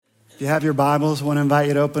If you have your Bibles, I want to invite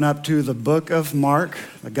you to open up to the book of Mark,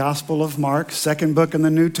 the Gospel of Mark, second book in the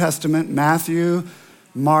New Testament, Matthew,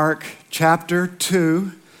 Mark, chapter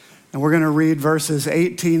 2. And we're going to read verses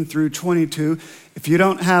 18 through 22. If you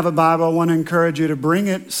don't have a Bible, I want to encourage you to bring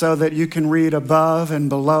it so that you can read above and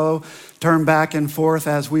below, turn back and forth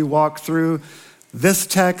as we walk through this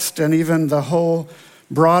text and even the whole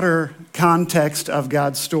broader context of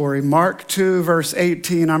God's story. Mark 2, verse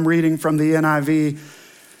 18, I'm reading from the NIV,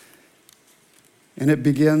 and it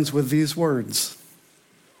begins with these words.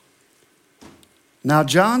 Now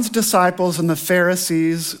John's disciples and the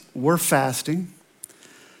Pharisees were fasting.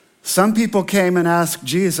 Some people came and asked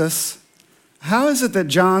Jesus, "How is it that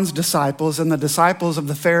John's disciples and the disciples of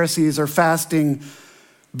the Pharisees are fasting,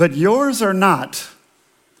 but yours are not?"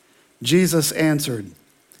 Jesus answered,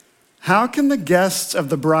 "How can the guests of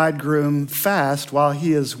the bridegroom fast while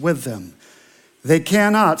he is with them? They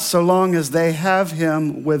cannot so long as they have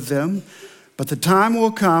him with them. But the time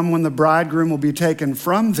will come when the bridegroom will be taken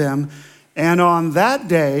from them, and on that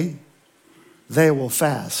day they will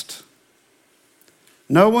fast.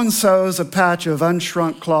 No one sews a patch of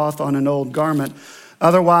unshrunk cloth on an old garment.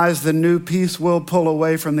 Otherwise, the new piece will pull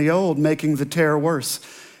away from the old, making the tear worse.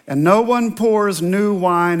 And no one pours new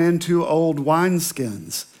wine into old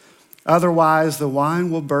wineskins. Otherwise, the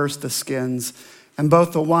wine will burst the skins, and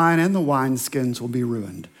both the wine and the wineskins will be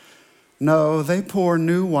ruined. No, they pour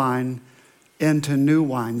new wine into new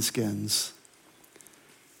wineskins."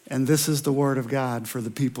 And this is the word of God for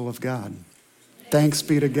the people of God. Thanks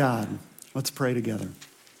be to God. Let's pray together.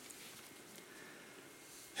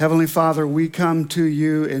 Heavenly Father, we come to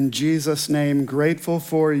you in Jesus' name, grateful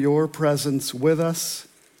for your presence with us.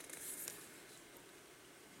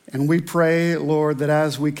 And we pray, Lord, that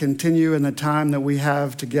as we continue in the time that we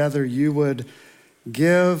have together, you would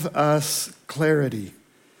give us clarity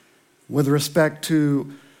with respect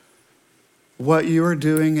to what you are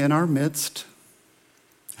doing in our midst,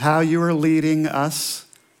 how you are leading us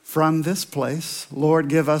from this place. Lord,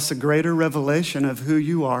 give us a greater revelation of who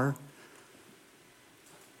you are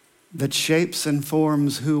that shapes and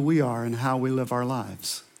forms who we are and how we live our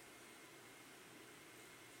lives.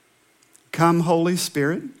 Come, Holy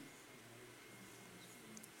Spirit.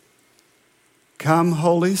 Come,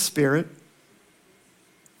 Holy Spirit.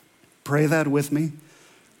 Pray that with me.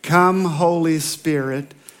 Come, Holy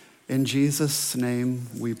Spirit. In Jesus' name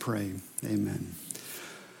we pray. Amen.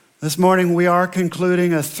 This morning we are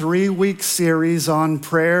concluding a 3-week series on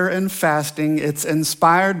prayer and fasting. It's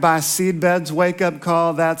inspired by Seedbed's Wake Up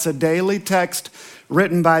Call. That's a daily text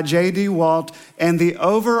written by J.D. Walt. And the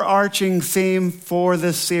overarching theme for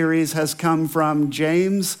this series has come from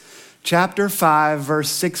James chapter 5, verse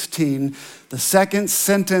 16. The second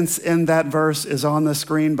sentence in that verse is on the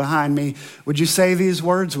screen behind me. Would you say these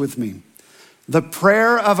words with me? The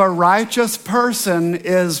prayer of a righteous person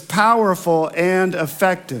is powerful and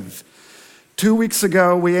effective. 2 weeks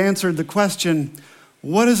ago, we answered the question,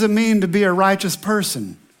 what does it mean to be a righteous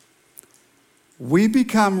person? We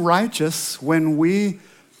become righteous when we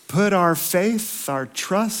put our faith, our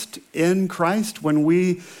trust in Christ, when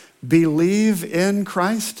we believe in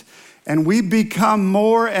Christ, and we become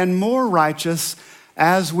more and more righteous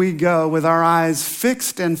as we go with our eyes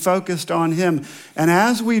fixed and focused on him. And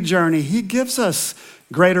as we journey, he gives us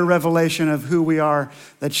greater revelation of who we are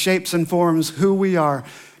that shapes and forms who we are.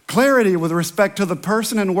 Clarity with respect to the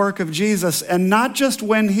person and work of Jesus, and not just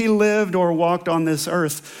when he lived or walked on this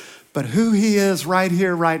earth, but who he is right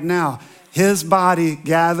here, right now. His body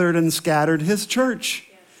gathered and scattered, his church.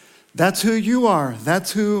 That's who you are.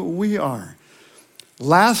 That's who we are.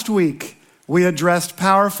 Last week, we addressed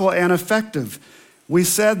powerful and effective. We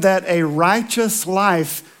said that a righteous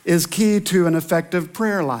life is key to an effective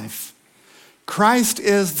prayer life. Christ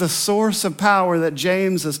is the source of power that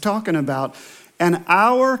James is talking about, and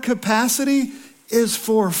our capacity is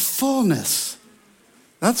for fullness.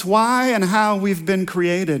 That's why and how we've been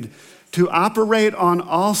created, to operate on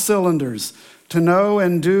all cylinders, to know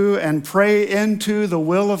and do and pray into the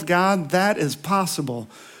will of God. That is possible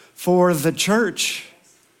for the church.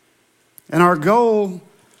 And our goal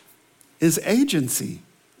is agency.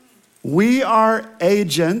 We are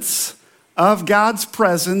agents of God's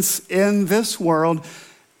presence in this world.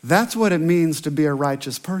 That's what it means to be a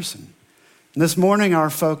righteous person. And this morning,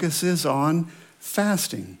 our focus is on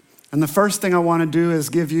fasting. And the first thing I want to do is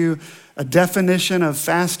give you a definition of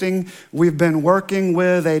fasting. We've been working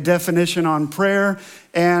with a definition on prayer,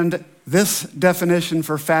 and this definition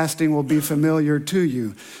for fasting will be familiar to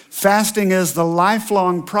you. Fasting is the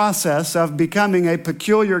lifelong process of becoming a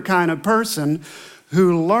peculiar kind of person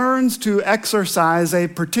who learns to exercise a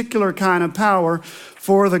particular kind of power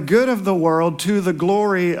for the good of the world to the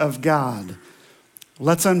glory of God.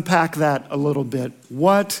 Let's unpack that a little bit.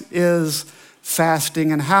 What is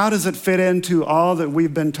fasting and how does it fit into all that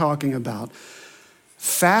we've been talking about?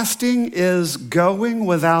 Fasting is going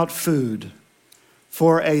without food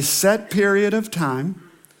for a set period of time.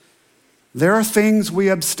 There are things we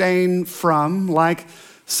abstain from, like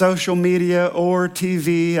social media or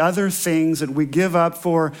TV, other things that we give up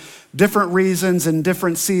for different reasons and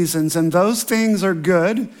different seasons, and those things are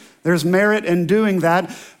good. There's merit in doing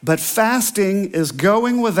that, but fasting is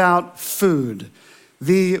going without food.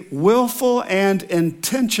 The willful and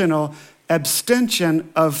intentional abstention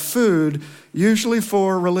of food, usually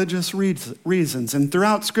for religious reasons. And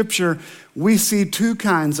throughout Scripture, we see two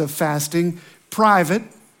kinds of fasting, private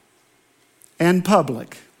and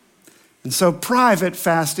public. And so private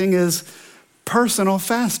fasting is personal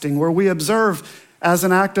fasting, where we observe as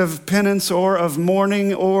an act of penance or of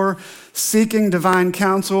mourning or seeking divine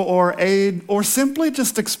counsel or aid or simply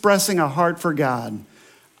just expressing a heart for God.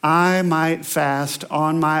 I might fast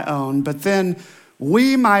on my own, but then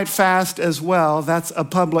we might fast as well. That's a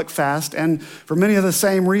public fast, and for many of the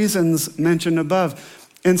same reasons mentioned above.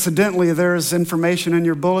 Incidentally, there's information in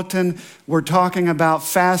your bulletin. We're talking about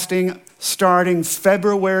fasting starting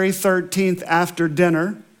February 13th after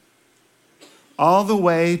dinner, all the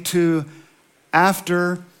way to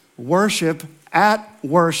after worship, at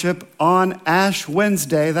worship on Ash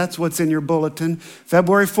Wednesday. That's what's in your bulletin.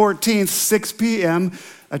 February 14th, 6 p.m.,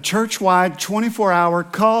 a church-wide 24-hour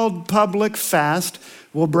called public fast.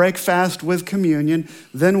 We'll break fast with communion.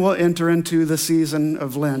 Then we'll enter into the season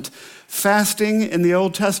of Lent. Fasting in the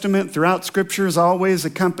Old Testament throughout Scripture is always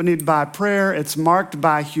accompanied by prayer. It's marked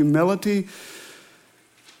by humility,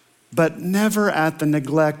 but never at the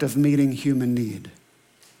neglect of meeting human need.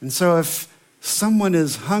 And so if someone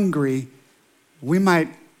is hungry, we might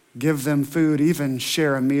give them food, even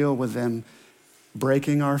share a meal with them,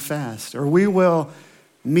 breaking our fast. Or we will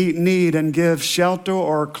meet need and give shelter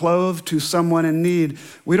or clothes to someone in need.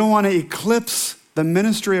 We don't want to eclipse the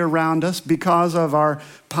ministry around us because of our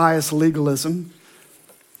pious legalism.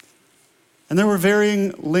 And there were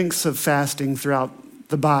varying lengths of fasting throughout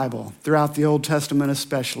the Bible, throughout the Old Testament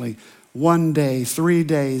especially. 1 day, 3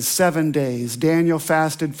 days, 7 days. Daniel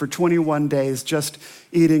fasted for 21 days, just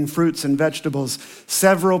eating fruits and vegetables.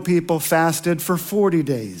 Several people fasted for 40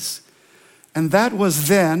 days. And that was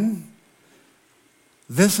then.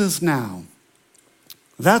 This is now.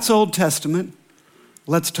 That's Old Testament.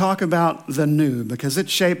 Let's talk about the new, because it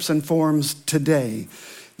shapes and forms today.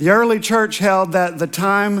 The early church held that the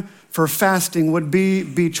time for fasting would be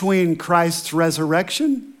between Christ's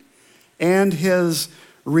resurrection and his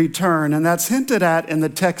return. And that's hinted at in the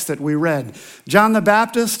text that we read. John the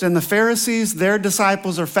Baptist and the Pharisees, their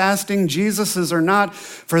disciples are fasting. Jesus's are not.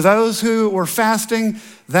 For those who were fasting,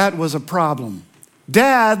 that was a problem.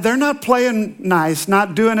 Dad, they're not playing nice,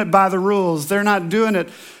 not doing it by the rules. They're not doing it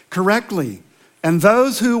correctly. And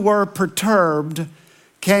those who were perturbed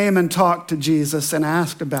came and talked to Jesus and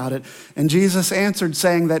asked about it. And Jesus answered,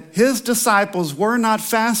 saying that his disciples were not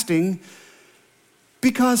fasting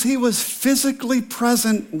because he was physically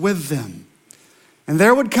present with them. And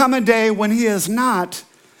there would come a day when he is not,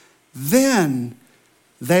 then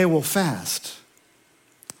they will fast.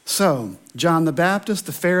 So, John the Baptist,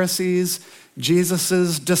 the Pharisees,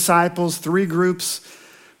 Jesus' disciples, three groups.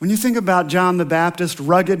 When you think about John the Baptist,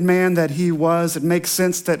 rugged man that he was, it makes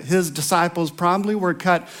sense that his disciples probably were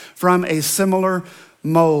cut from a similar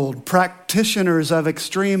mold. Practitioners of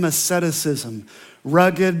extreme asceticism,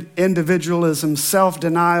 rugged individualism,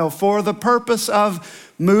 self-denial for the purpose of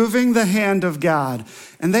moving the hand of God.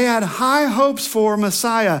 And they had high hopes for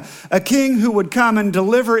Messiah, a king who would come and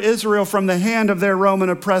deliver Israel from the hand of their Roman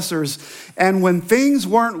oppressors. And when things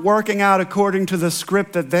weren't working out according to the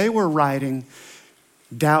script that they were writing,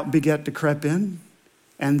 doubt began to creep in,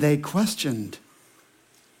 and they questioned.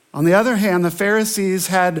 On the other hand, the Pharisees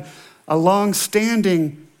had a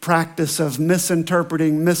long-standing practice of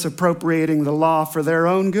misinterpreting, misappropriating the law for their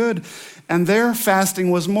own good, and their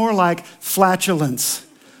fasting was more like flatulence.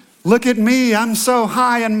 Look at me, I'm so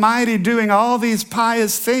high and mighty doing all these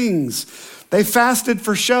pious things. They fasted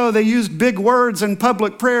for show. They used big words and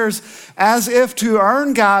public prayers as if to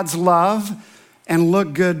earn God's love and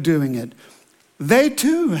look good doing it. They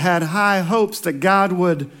too had high hopes that God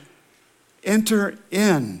would enter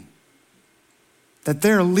in, that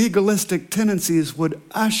their legalistic tendencies would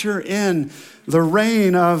usher in the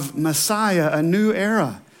reign of Messiah, a new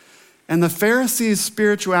era. And the Pharisees'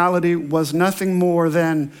 spirituality was nothing more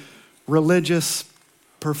than religious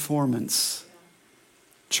performance.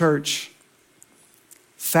 Church,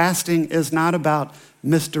 fasting is not about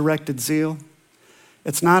misdirected zeal.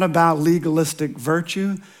 It's not about legalistic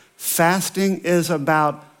virtue. Fasting is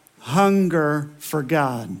about hunger for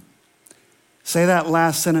God. Say that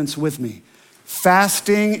last sentence with me.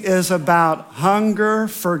 Fasting is about hunger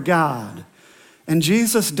for God. And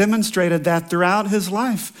Jesus demonstrated that throughout his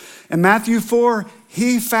life. In Matthew 4,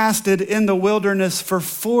 he fasted in the wilderness for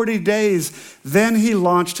 40 days. Then he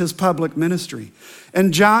launched his public ministry.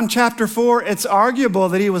 In John chapter 4, it's arguable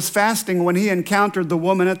that he was fasting when he encountered the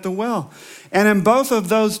woman at the well. And in both of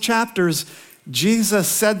those chapters, Jesus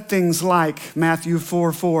said things like Matthew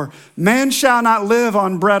 4:4, "Man shall not live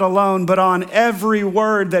on bread alone, but on every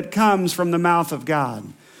word that comes from the mouth of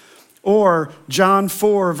God." Or John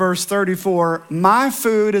 4, verse 34, "My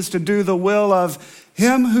food is to do the will of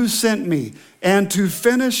him who sent me and to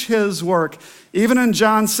finish his work." Even in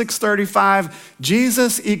John 6:35,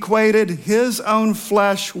 Jesus equated his own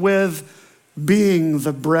flesh with being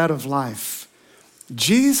the bread of life.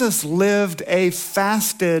 Jesus lived a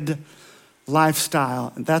fasted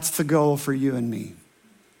lifestyle. That's the goal for you and me.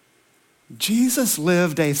 Jesus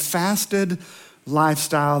lived a fasted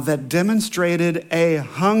lifestyle that demonstrated a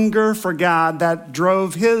hunger for God that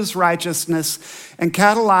drove his righteousness and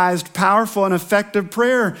catalyzed powerful and effective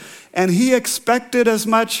prayer. And he expected as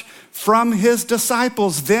much from his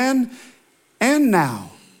disciples then and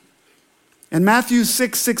now. In Matthew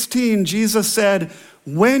 6:16, Jesus said,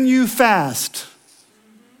 "When you fast,"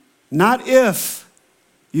 not if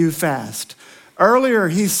you fast. Earlier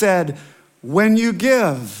he said, "When you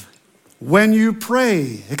give, when you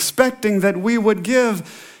pray," expecting that we would give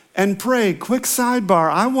and pray. Quick sidebar,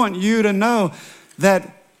 I want you to know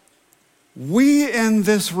that we in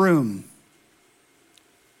this room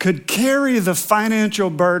could carry the financial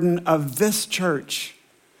burden of this church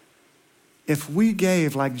if we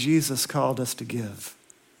gave like Jesus called us to give.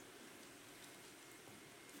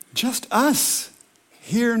 Just us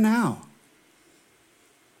here now.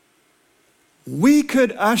 We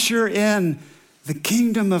could usher in the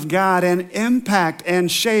kingdom of God and impact and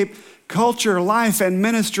shape culture, life, and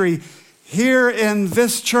ministry here in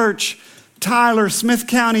this church, Tyler, Smith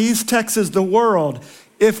County, East Texas, the world.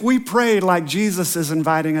 If we prayed like Jesus is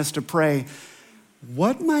inviting us to pray,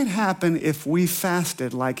 what might happen if we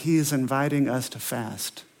fasted like he is inviting us to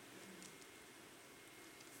fast?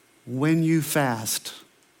 When you fast,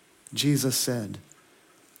 Jesus said.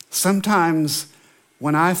 Sometimes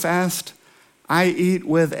when I fast, I eat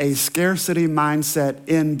with a scarcity mindset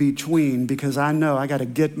in between because I know I got to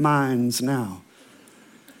get mines now.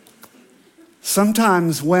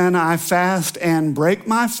 Sometimes when I fast and break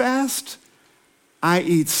my fast, I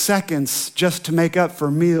eat seconds just to make up for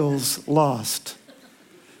meals lost.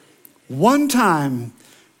 One time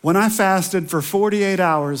when I fasted for 48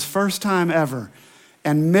 hours, first time ever,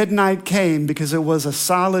 and midnight came because it was a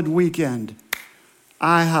solid weekend,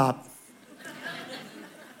 IHOP,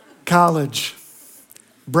 college,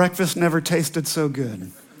 breakfast never tasted so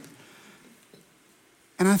good.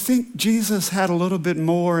 And I think Jesus had a little bit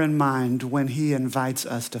more in mind when he invites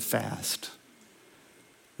us to fast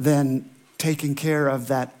than taking care of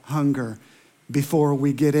that hunger before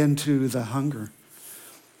we get into the hunger.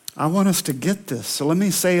 I want us to get this, so let me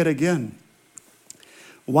say it again.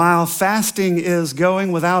 While fasting is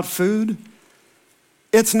going without food,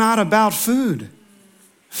 it's not about food.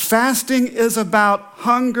 Fasting is about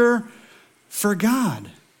hunger for God.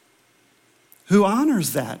 Who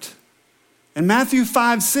honors that? In Matthew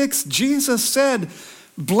 5:6, Jesus said,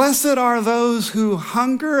 "Blessed are those who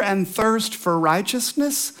hunger and thirst for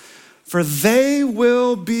righteousness, for they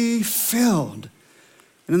will be filled."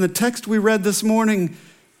 And in the text we read this morning,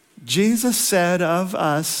 Jesus said of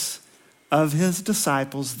us, of his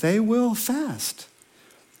disciples, they will fast.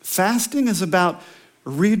 Fasting is about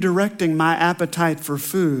redirecting my appetite for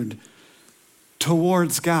food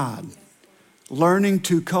towards God, learning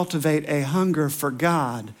to cultivate a hunger for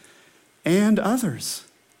God and others.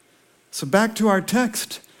 So back to our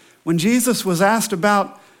text. When Jesus was asked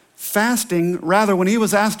about fasting, rather when he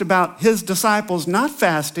was asked about his disciples not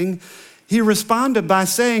fasting, he responded by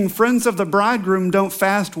saying, "Friends of the bridegroom don't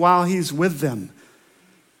fast while he's with them,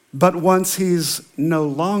 but once he's no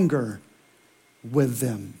longer with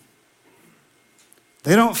them."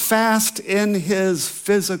 They don't fast in his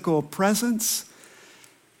physical presence.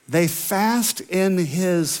 They fast in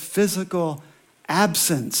his physical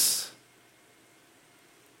absence,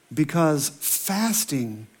 because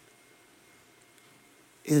fasting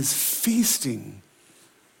is feasting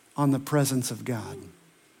on the presence of God.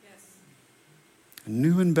 Yes. A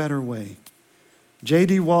new and better way.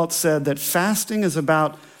 J.D. Waltz said that fasting is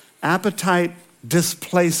about appetite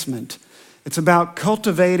displacement. It's about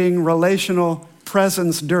cultivating relational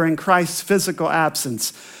presence during Christ's physical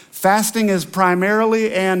absence. Fasting is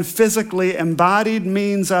primarily and physically embodied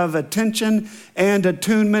means of attention and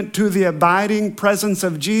attunement to the abiding presence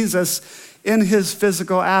of Jesus in his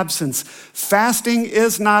physical absence. Fasting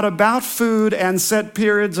is not about food and set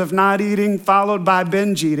periods of not eating followed by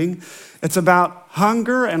binge eating. It's about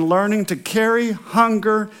hunger and learning to carry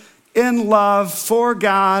hunger in love for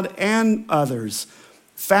God and others.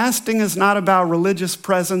 Fasting is not about religious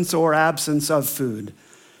presence or absence of food.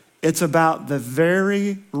 It's about the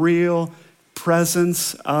very real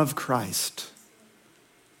presence of Christ.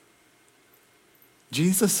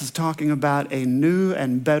 Jesus is talking about a new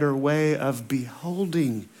and better way of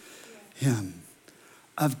beholding him,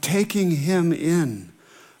 of taking him in,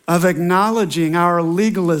 of acknowledging our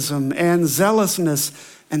legalism and zealousness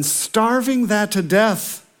and starving that to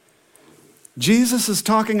death. Jesus is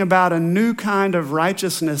talking about a new kind of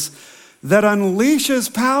righteousness that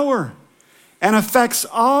unleashes power and affects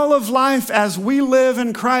all of life as we live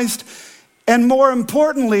in Christ, and more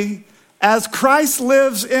importantly, as Christ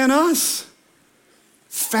lives in us.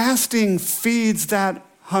 Fasting feeds that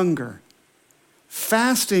hunger.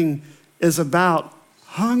 Fasting is about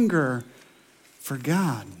hunger for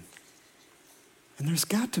God. And there's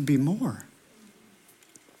got to be more.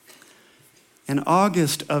 In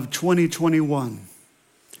August of 2021,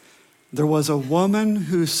 there was a woman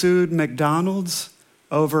who sued McDonald's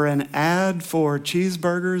over an ad for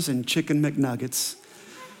cheeseburgers and chicken McNuggets,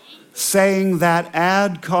 saying that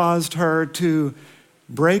ad caused her to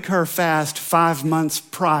break her fast 5 months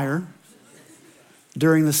prior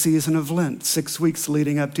during the season of Lent, 6 weeks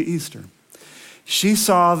leading up to Easter. She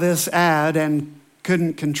saw this ad and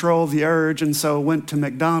couldn't control the urge, and so went to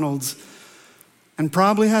McDonald's and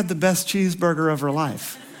probably had the best cheeseburger of her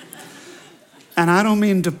life. And I don't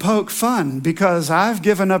mean to poke fun, because I've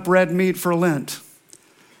given up red meat for Lent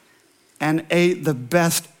and ate the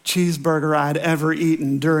best cheeseburger I'd ever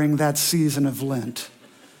eaten during that season of Lent.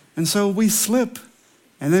 And so we slip,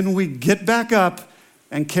 and then we get back up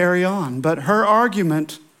and carry on. But her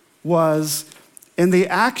argument was, in the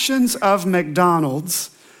actions of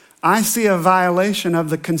McDonald's, I see a violation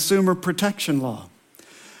of the consumer protection law.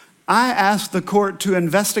 I asked the court to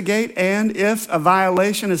investigate, and if a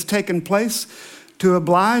violation has taken place, to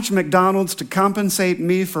oblige McDonald's to compensate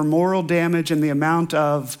me for moral damage in the amount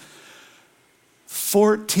of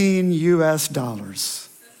 $14 US.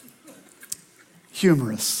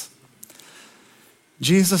 Humorous.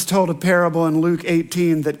 Jesus told a parable in Luke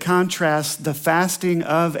 18 that contrasts the fasting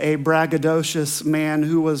of a braggadocious man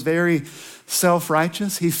who was very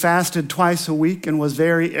self-righteous. He fasted twice a week and was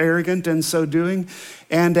very arrogant in so doing,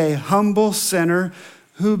 and a humble sinner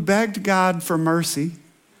who begged God for mercy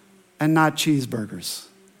and not cheeseburgers.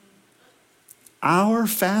 Our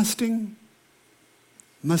fasting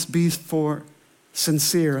must be for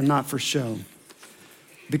sincere and not for show.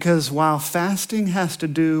 Because while fasting has to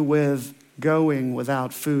do with going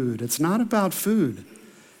without food, it's not about food.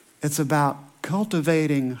 It's about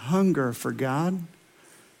cultivating hunger for God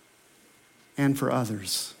and for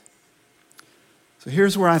others. So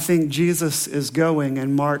here's where I think Jesus is going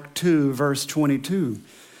in Mark 2, verse 22.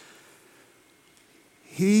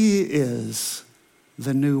 He is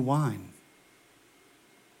the new wine.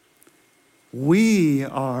 We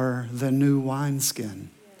are the new wineskin,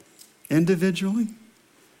 individually,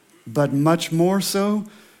 but much more so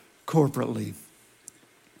corporately.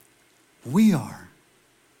 We are.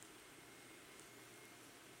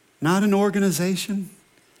 Not an organization,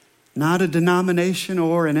 not a denomination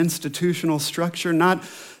or an institutional structure, not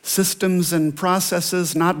systems and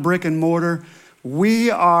processes, not brick and mortar. We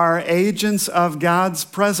are agents of God's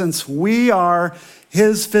presence. We are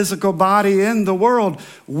his physical body in the world.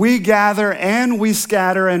 We gather and we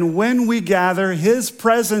scatter, and when we gather, his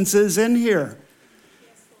presence is in here.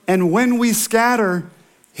 And when we scatter,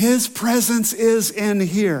 his presence is in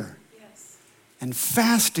here. And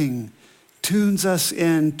fasting tunes us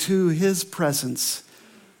into his presence.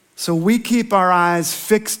 So we keep our eyes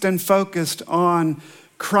fixed and focused on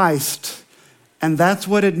Christ. And that's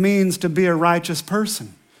what it means to be a righteous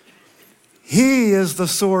person. He is the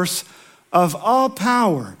source of all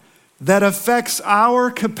power that affects our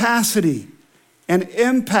capacity and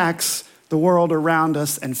impacts the world around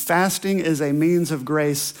us. And fasting is a means of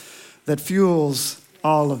grace that fuels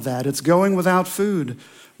all of that. It's going without food,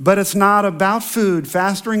 but it's not about food.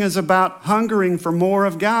 Fasting is about hungering for more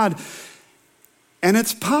of God. And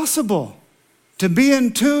it's possible to be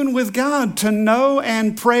in tune with God, to know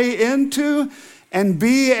and pray into and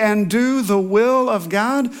be and do the will of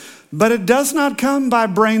God, but it does not come by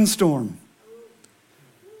brainstorm.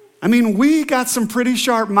 I mean, we got some pretty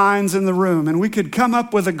sharp minds in the room, and we could come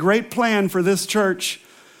up with a great plan for this church.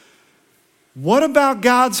 What about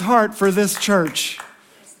God's heart for this church?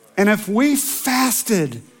 And if we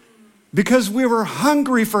fasted because we were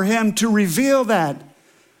hungry for him to reveal that,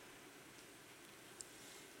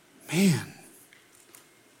 man,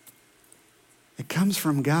 it comes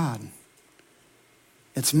from God.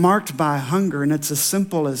 It's marked by hunger, and it's as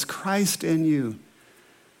simple as Christ in you.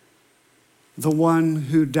 The one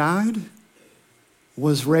who died,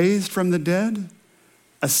 was raised from the dead,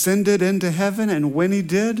 ascended into heaven, and when he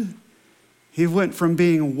did, he went from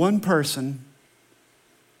being one person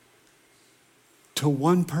to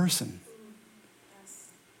one person,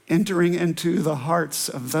 entering into the hearts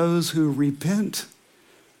of those who repent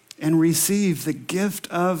and receive the gift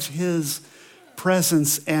of his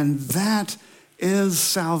presence, and that is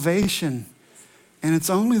salvation. And it's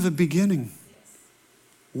only the beginning.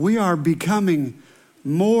 We are becoming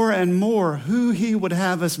more and more who he would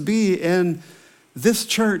have us be in this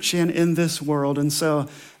church and in this world. And so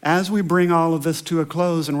as we bring all of this to a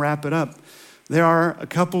close and wrap it up, there are a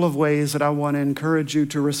couple of ways that I want to encourage you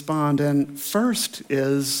to respond. And first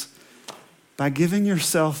is by giving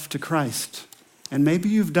yourself to Christ. And maybe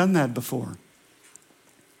you've done that before.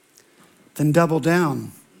 Then double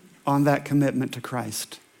down on that commitment to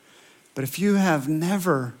Christ. But if you have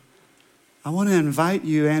never, I want to invite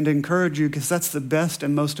you and encourage you, because that's the best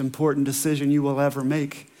and most important decision you will ever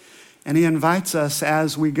make. And he invites us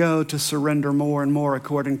as we go to surrender more and more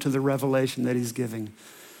according to the revelation that he's giving.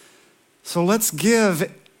 So let's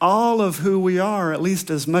give all of who we are, at least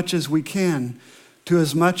as much as we can, to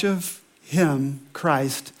as much of him,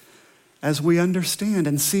 Christ, as we understand,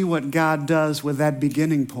 and see what God does with that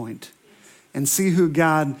beginning point, and see who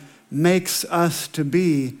God makes us to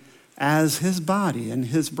be as his body and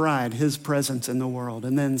his bride, his presence in the world.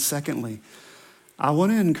 And then secondly, I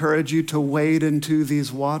want to encourage you to wade into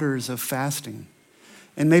these waters of fasting.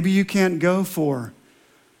 And maybe you can't go for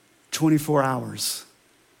 24 hours.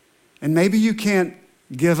 And maybe you can't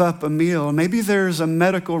give up a meal. Maybe there's a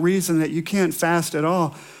medical reason that you can't fast at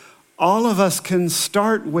all. All of us can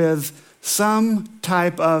start with some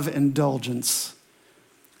type of indulgence.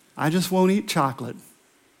 I just won't eat chocolate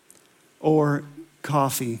or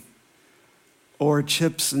coffee or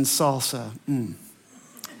chips and salsa.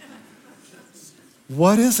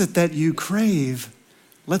 What is it that you crave?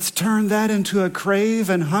 Let's turn that into a crave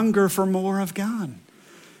and hunger for more of God.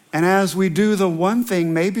 And as we do the one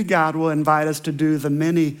thing, maybe God will invite us to do the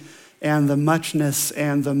many and the muchness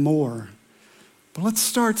and the more. But let's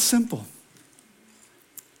start simple.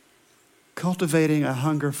 Cultivating a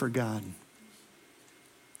hunger for God.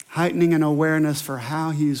 Heightening an awareness for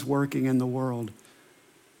how he's working in the world.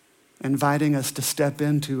 Inviting us to step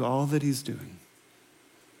into all that he's doing.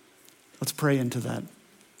 Let's pray into that.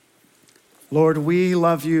 Lord, we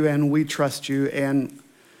love you and we trust you, and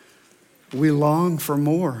we long for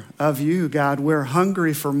more of you, God. We're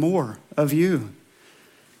hungry for more of you.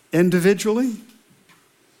 Individually,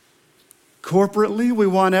 corporately, we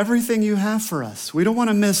want everything you have for us. We don't want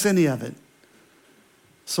to miss any of it.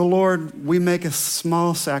 So Lord, we make a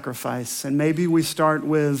small sacrifice, and maybe we start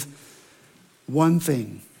with one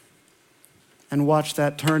thing and watch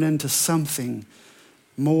that turn into something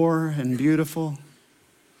more and beautiful,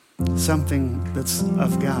 something that's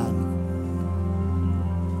of God.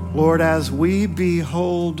 Lord, as we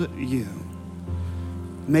behold you,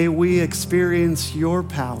 may we experience your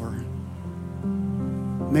power.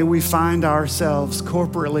 May we find ourselves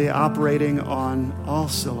corporately operating on all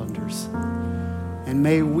cylinders. And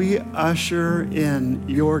may we usher in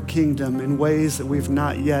your kingdom in ways that we've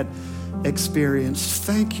not yet experienced.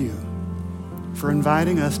 Thank you for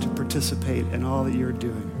inviting us to participate in all that you're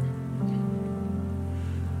doing.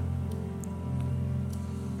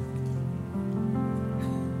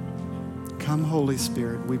 Come, Holy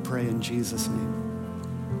Spirit, we pray in Jesus' name.